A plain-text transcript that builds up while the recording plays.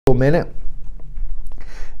minute.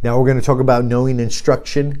 Now we're going to talk about knowing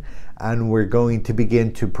instruction, and we're going to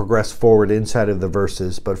begin to progress forward inside of the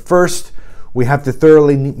verses. But first, we have to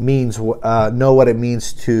thoroughly know what it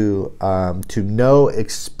means to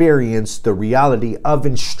experience the reality of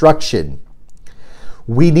instruction.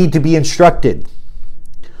 We need to be instructed.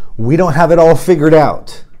 We don't have it all figured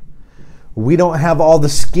out. We don't have all the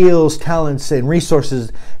skills, talents, and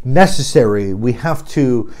resources necessary. We have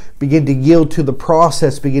to begin to yield to the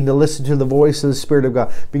process, begin to listen to the voice of the Spirit of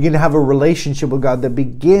God, begin to have a relationship with God that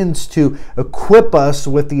begins to equip us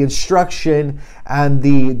with the instruction and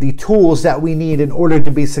the tools that we need in order to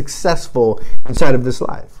be successful inside of this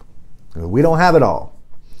life. We don't have it all.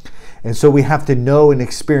 And so we have to know and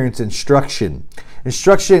experience instruction.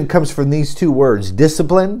 Instruction comes from these two words,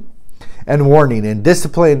 discipline and warning. And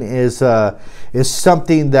discipline is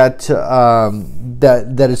something that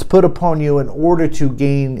is put upon you in order to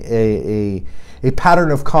gain a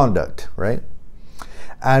pattern of conduct, right?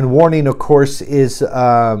 And warning, of course, is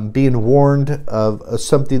being warned of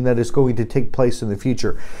something that is going to take place in the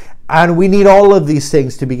future. And we need all of these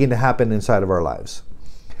things to begin to happen inside of our lives.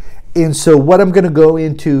 And so what I'm going to go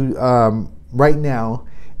into right now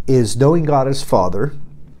is knowing God as Father,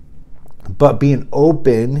 but being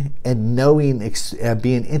open and knowing,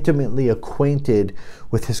 being intimately acquainted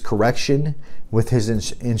with His correction, with His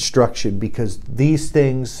instruction, because these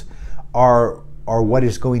things are what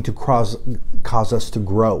is going to cause us to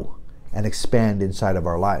grow and expand inside of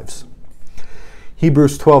our lives.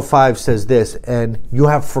 Hebrews 12:5 says this, "And you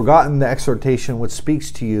have forgotten the exhortation which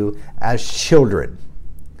speaks to you as children.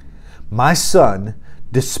 My son,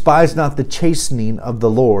 despise not the chastening of the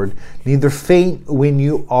Lord, neither faint when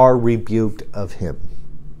you are rebuked of Him."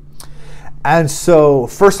 And so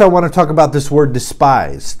first I want to talk about this word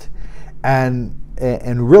despised and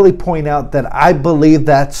really point out that I believe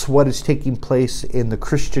that's what is taking place in the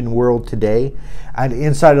Christian world today and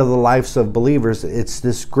inside of the lives of believers. It's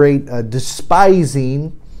this great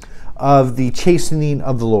despising of the chastening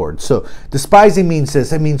of the Lord. So despising means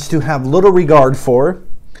this. It means to have little regard for.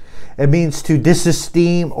 It means to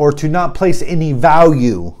disesteem or to not place any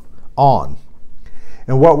value on.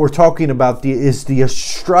 And what we're talking about is the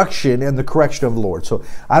instruction and the correction of the Lord. So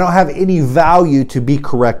I don't have any value to be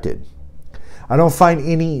corrected. I don't find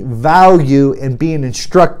any value in being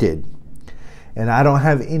instructed. And I don't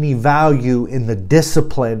have any value in the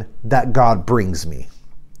discipline that God brings me.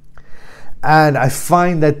 And I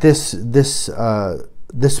find that this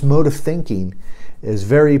mode of thinking is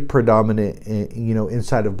very predominant,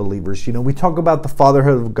 inside of believers. We talk about the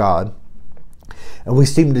fatherhood of God, and we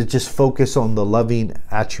seem to just focus on the loving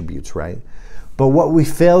attributes, right? But what we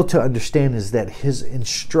fail to understand is that His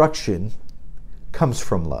instruction comes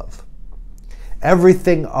from love.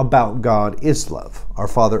 Everything about God is love. Our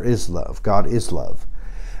Father is love. God is love.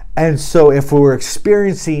 And so if we're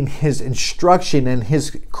experiencing His instruction and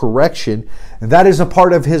His correction, that is a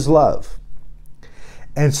part of His love.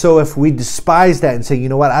 And so if we despise that and say, you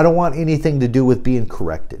know what, I don't want anything to do with being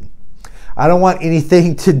corrected. I don't want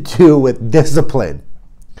anything to do with discipline.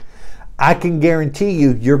 I can guarantee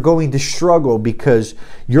you're going to struggle because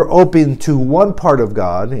you're open to one part of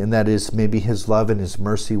God, and that is maybe His love and His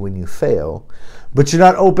mercy when you fail. But you're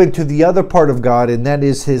not open to the other part of God, and that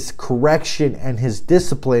is His correction and His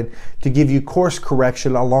discipline to give you course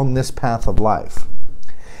correction along this path of life.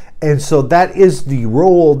 And so that is the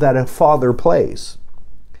role that a father plays.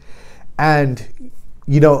 And,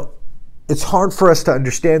 it's hard for us to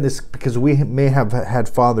understand this because we may have had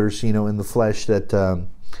fathers, in the flesh that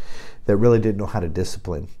really didn't know how to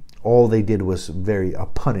discipline. All they did was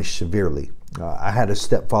punish severely. I had a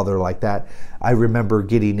stepfather like that. I remember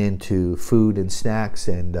getting into food and snacks,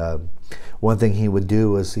 and one thing he would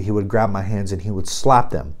do was he would grab my hands and he would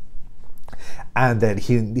slap them. And then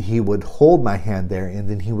he would hold my hand there, and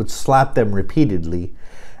then he would slap them repeatedly.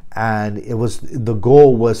 And the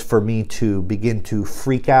goal was for me to begin to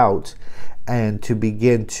freak out and to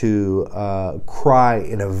begin to cry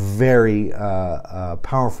in a very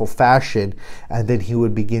powerful fashion, and then he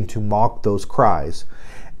would begin to mock those cries.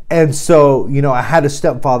 And so, I had a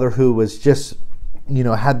stepfather who was just,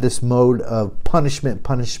 had this mode of punishment,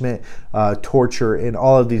 torture, and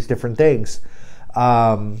all of these different things.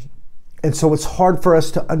 And so it's hard for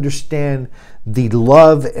us to understand the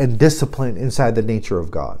love and discipline inside the nature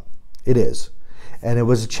of God. It is. And it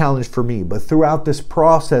was a challenge for me. But throughout this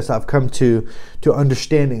process, I've come to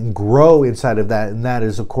understand and grow inside of that. And that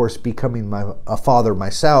is, of course, becoming a father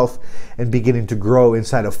myself and beginning to grow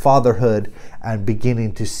inside of fatherhood and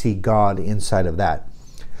beginning to see God inside of that.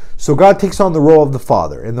 So God takes on the role of the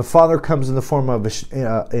father. And the father comes in the form of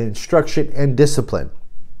instruction and discipline.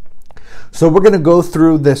 So we're going to go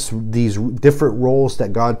through these different roles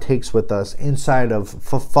that God takes with us inside of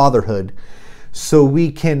fatherhood, so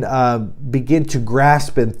we can begin to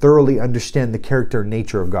grasp and thoroughly understand the character and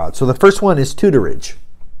nature of God. So the first one is tutorage.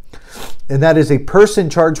 And that is a person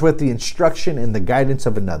charged with the instruction and the guidance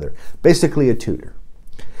of another. Basically a tutor.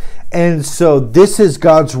 And so this is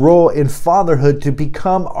God's role in fatherhood, to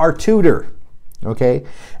become our tutor. Okay?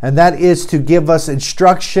 And that is to give us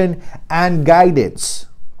instruction and guidance.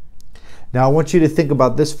 Now I want you to think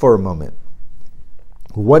about this for a moment.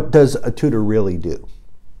 What does a tutor really do?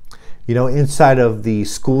 You know, inside of the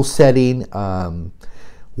school setting,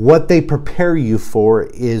 what they prepare you for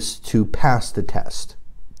is to pass the test.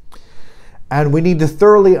 And we need to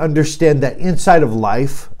thoroughly understand that inside of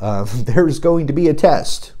life, there's going to be a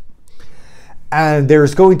test. And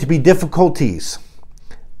there's going to be difficulties.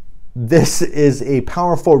 This is a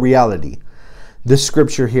powerful reality. This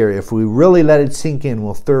scripture here, if we really let it sink in,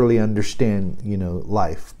 we'll thoroughly understand,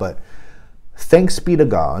 life. But thanks be to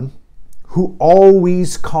God, who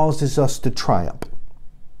always causes us to triumph.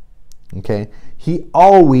 Okay? He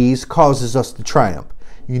always causes us to triumph.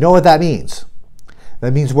 You know what that means?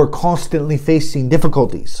 That means we're constantly facing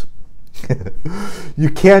difficulties. You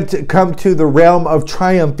can't come to the realm of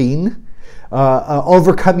triumphing,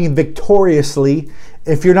 overcoming victoriously,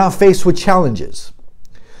 if you're not faced with challenges.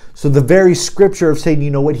 So the very scripture of saying,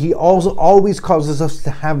 He also always causes us to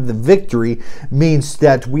have the victory, means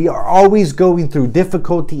that we are always going through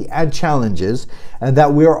difficulty and challenges, and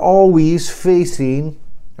that we are always facing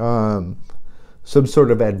some sort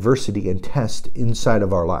of adversity and test inside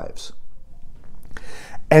of our lives.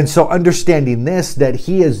 And so understanding this, that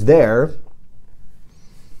He is there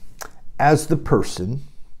as the person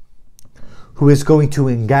who is going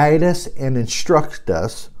to guide us and instruct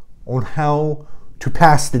us on how to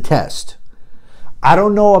pass the test. I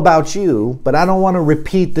don't know about you, but I don't want to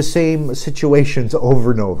repeat the same situations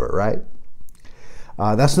over and over, right?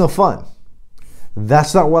 That's no fun.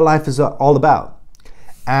 That's not what life is all about.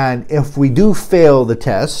 And if we do fail the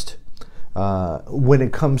test, when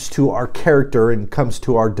it comes to our character and comes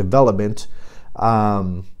to our development,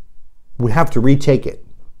 we have to retake it.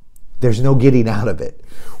 There's no getting out of it.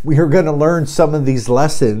 We are going to learn some of these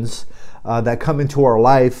lessons that come into our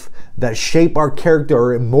life that shape our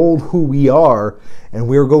character and mold who we are, and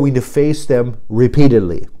we're going to face them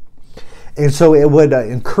repeatedly. And so it would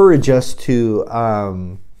encourage us to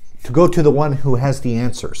go to the one who has the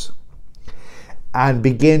answers and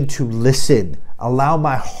begin to listen. Allow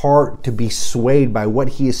my heart to be swayed by what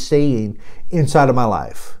He is saying inside of my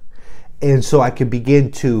life. And so I can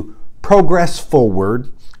begin to progress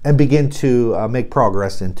forward and begin to make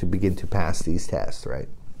progress and to begin to pass these tests, right?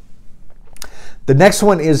 The next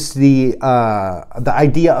one is the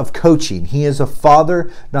idea of coaching. He is a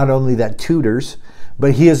father not only that tutors,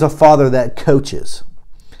 but He is a father that coaches.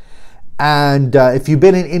 And if you've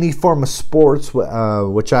been in any form of sports,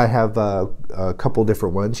 which I have a couple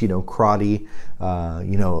different ones, karate,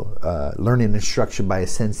 learning instruction by a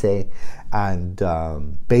sensei,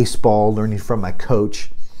 and baseball, learning from my coach.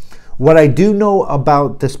 What I do know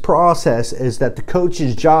about this process is that the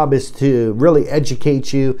coach's job is to really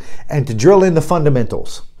educate you and to drill in the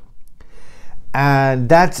fundamentals. And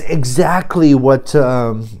that's exactly what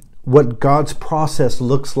God's process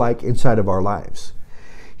looks like inside of our lives.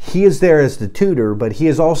 He is there as the tutor, but He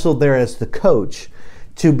is also there as the coach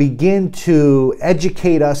to begin to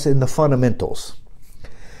educate us in the fundamentals.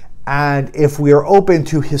 And if we are open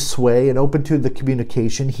to His sway and open to the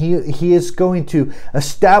communication, He is going to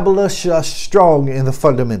establish us strong in the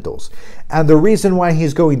fundamentals. And the reason why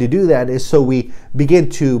He's going to do that is so we begin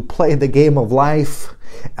to play the game of life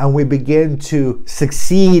and we begin to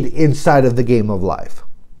succeed inside of the game of life.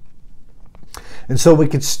 And so we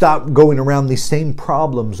could stop going around these same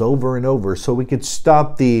problems over and over. So we could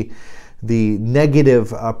stop the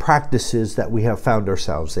negative practices that we have found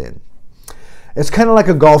ourselves in. It's kind of like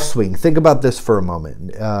a golf swing. Think about this for a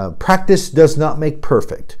moment. Practice does not make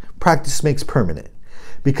perfect. Practice makes permanent.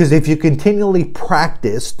 Because if you continually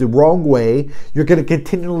practice the wrong way, you're going to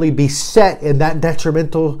continually be set in that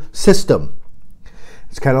detrimental system.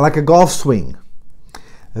 It's kind of like a golf swing.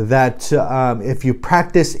 That if you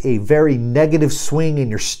practice a very negative swing and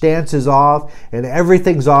your stance is off and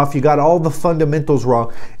everything's off, you got all the fundamentals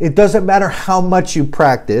wrong, it doesn't matter how much you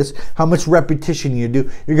practice, how much repetition you do,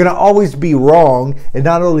 you're going to always be wrong. And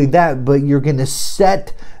not only that, but you're going to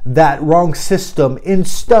set that wrong system in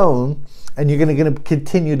stone, and you're going to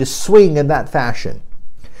continue to swing in that fashion.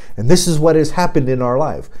 And this is what has happened in our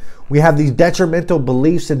life. We have these detrimental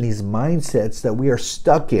beliefs and these mindsets that we are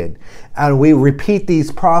stuck in. And we repeat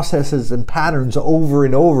these processes and patterns over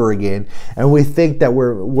and over again. And we think that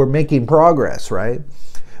we're making progress, right?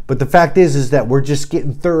 But the fact is that we're just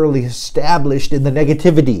getting thoroughly established in the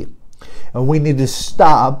negativity. And we need to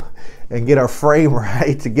stop and get our frame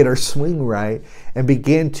right, to get our swing right, and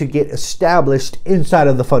begin to get established inside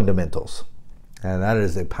of the fundamentals. And that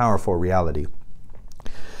is a powerful reality.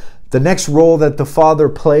 The next role that the father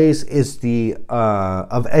plays is the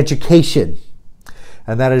of education.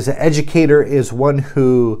 And that is, an educator is one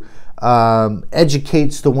who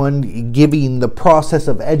educates, the one giving the process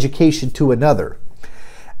of education to another.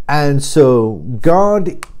 And so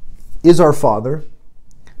God is our father,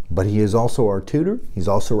 but he is also our tutor. He's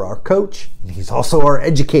also our coach. And he's also our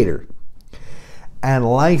educator. And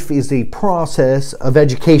life is a process of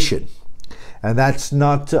education. And that's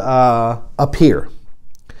not up here.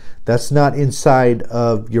 That's not inside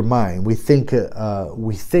of your mind. We think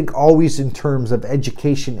always in terms of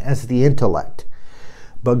education as the intellect.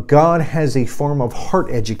 But God has a form of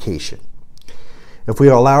heart education. If we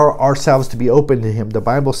allow ourselves to be open to him, the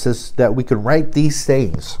Bible says that we can write these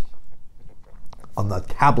things on the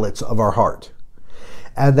tablets of our heart.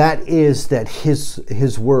 And that is that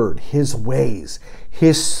his word, his ways,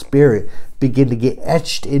 his spirit begin to get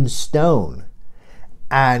etched in stone.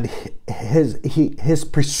 And his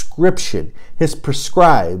prescription, his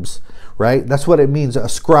prescribes, right? That's what it means. A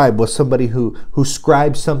scribe was somebody who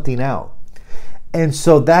scribes something out. And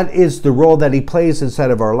so that is the role that he plays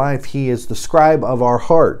inside of our life. He is the scribe of our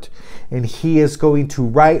heart. And he is going to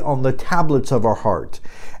write on the tablets of our heart.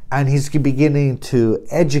 And he's beginning to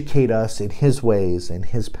educate us in his ways and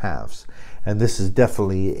his paths. And this is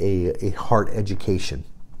definitely a heart education.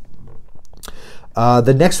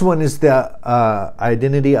 The next one is the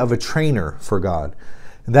identity of a trainer for God.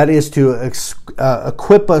 And that is to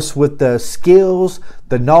equip us with the skills,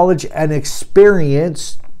 the knowledge, and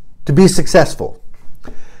experience to be successful.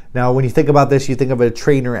 Now, when you think about this, you think of a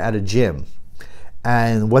trainer at a gym,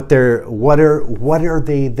 and what are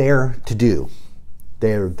they there to do?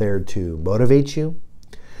 They're there to motivate you.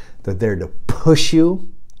 They're there to push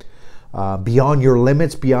you beyond your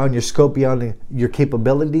limits, beyond your scope, beyond your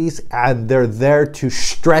capabilities, and they're there to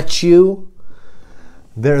stretch you.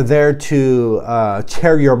 They're there to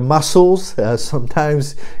tear your muscles,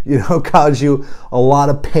 sometimes, cause you a lot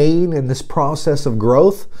of pain in this process of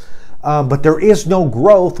growth. But there is no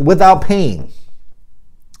growth without pain.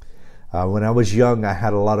 When I was young, I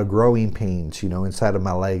had a lot of growing pains, inside of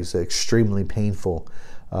my legs, extremely painful.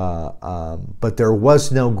 But there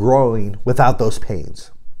was no growing without those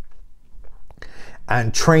pains.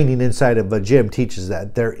 And training inside of a gym teaches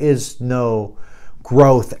that there is no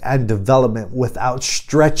growth and development without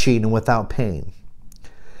stretching and without pain.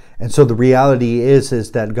 And so the reality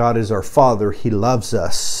is that God is our Father. He loves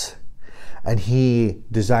us. And he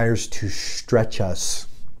desires to stretch us.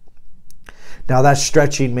 Now, that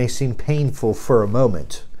stretching may seem painful for a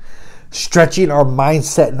moment. Stretching our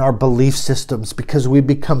mindset and our belief systems, because we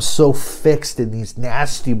become so fixed in these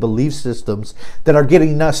nasty belief systems that are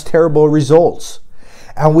getting us terrible results.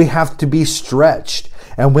 And we have to be stretched.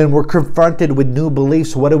 And when we're confronted with new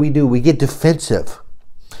beliefs, what do? We get defensive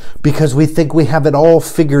because we think we have it all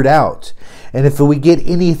figured out. And if we get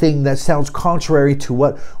anything that sounds contrary to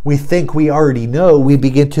what we think we already know, we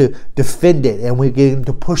begin to defend it and we begin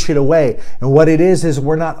to push it away. And what it is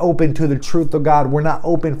we're not open to the truth of God. We're not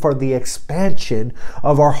open for the expansion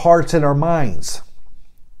of our hearts and our minds.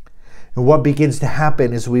 And what begins to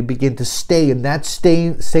happen is we begin to stay in that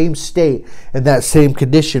same state and that same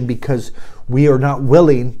condition because we are not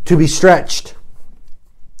willing to be stretched.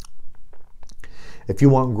 If you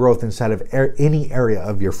want growth inside of any area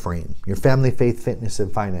of your frame, your family, faith, fitness,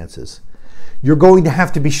 and finances, you're going to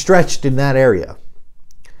have to be stretched in that area.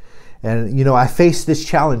 And, I face this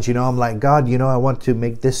challenge. I'm like, God, I want to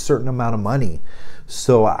make this certain amount of money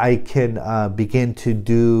so I can begin to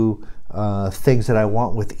do things that I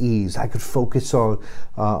want with ease. I could focus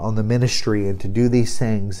on the ministry and to do these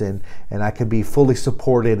things, and I could be fully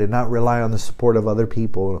supported and not rely on the support of other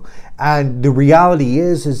people. And the reality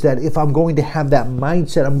is that if I'm going to have that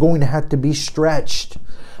mindset, I'm going to have to be stretched.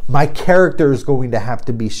 My character is going to have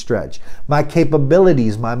to be stretched. My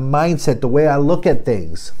capabilities, my mindset, the way I look at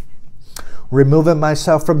things. Removing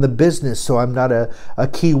myself from the business so I'm not a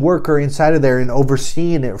key worker inside of there and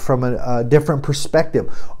overseeing it from a different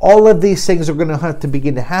perspective. All of these things are going to have to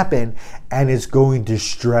begin to happen, and it's going to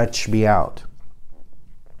stretch me out.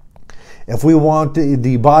 If we want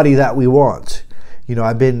the body that we want,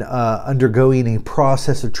 I've been undergoing a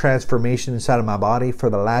process of transformation inside of my body for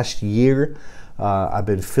the last year. I've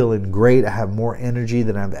been feeling great. I have more energy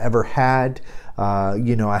than I've ever had.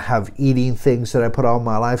 I have eating things that I put on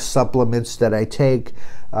my life, supplements that I take,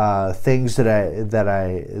 things that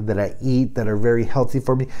I eat that are very healthy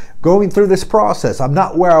for me. Going through this process, I'm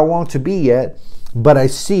not where I want to be yet, but I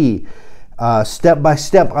see step by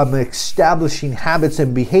step, I'm establishing habits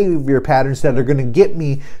and behavior patterns that are going to get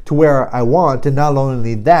me to where I want. And not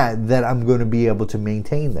only that I'm going to be able to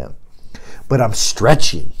maintain them. But I'm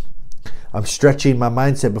stretching. I'm stretching my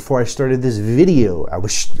mindset. Before I started this video, I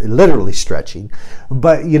was literally stretching.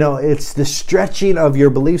 But, it's the stretching of your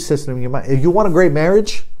belief system in your mind. If you want a great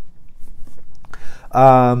marriage,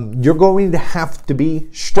 you're going to have to be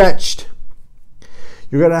stretched.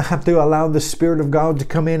 You're going to have to allow the Spirit of God to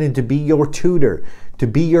come in and to be your tutor, to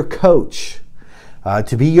be your coach,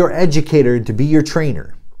 to be your educator, and to be your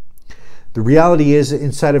trainer. The reality is,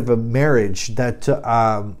 inside of a marriage, that,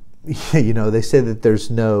 they say that there's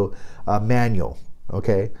no manual,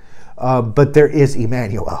 okay? But there is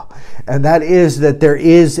Emmanuel. And that is that there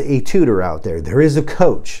is a tutor out there. There is a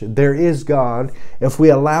coach. There is God. If we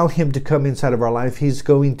allow him to come inside of our life, he's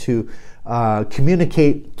going to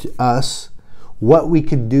communicate to us what we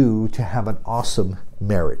can do to have an awesome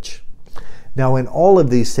marriage. Now, in all of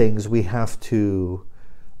these things, we have to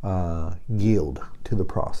yield to the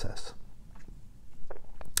process.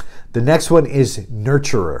 The next one is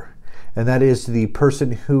nurturer. And that is the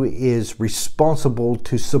person who is responsible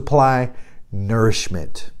to supply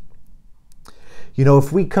nourishment.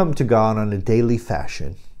 If we come to God on a daily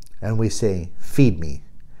fashion and we say, feed me,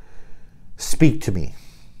 speak to me,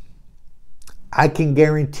 I can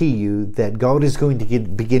guarantee you that God is going to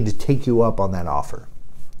begin to take you up on that offer.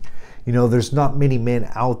 There's not many men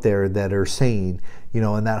out there that are saying,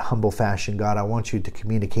 in that humble fashion, God, I want you to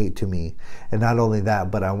communicate to me. And not only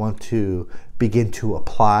that, but I want to begin to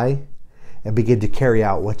apply and begin to carry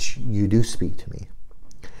out what you do speak to me.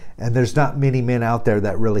 And there's not many men out there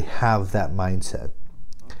that really have that mindset.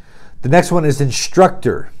 The next one is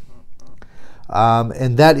instructor.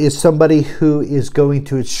 And that is somebody who is going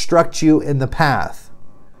to instruct you in the path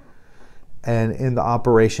and in the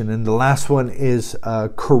operation. And the last one is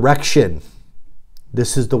correction.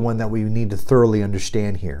 This is the one that we need to thoroughly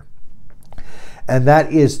understand here. And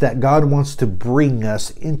that is that God wants to bring us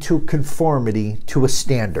into conformity to a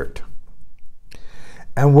standard.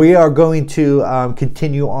 And we are going to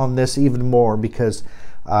continue on this even more because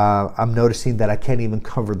I'm noticing that I can't even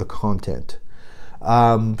cover the content.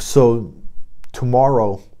 So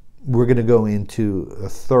tomorrow we're going to go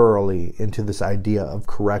thoroughly into this idea of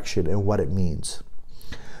correction and what it means.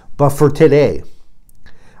 But for today,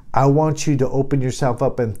 I want you to open yourself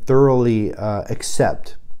up and thoroughly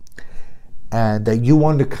accept and that you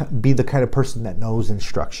want to be the kind of person that knows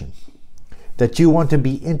instruction. That you want to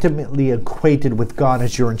be intimately acquainted with God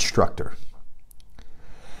as your instructor.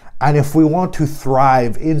 And if we want to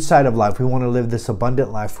thrive inside of life, we want to live this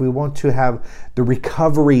abundant life, we want to have the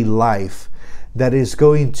recovery life that is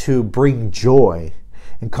going to bring joy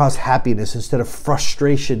and cause happiness instead of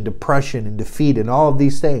frustration, depression, and defeat, and all of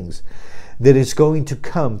these things, that is going to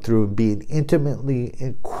come through being intimately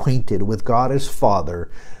acquainted with God as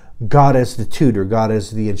Father, God as the tutor, God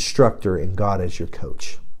as the instructor, and God as your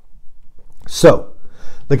coach. So,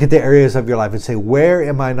 look at the areas of your life and say, where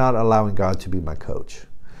am I not allowing God to be my coach?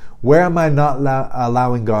 Where am I not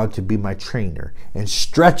allowing God to be my trainer? And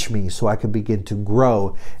stretch me so I can begin to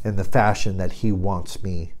grow in the fashion that he wants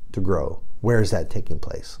me to grow. Where is that taking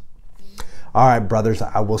place? All right, brothers,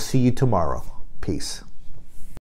 I will see you tomorrow. Peace.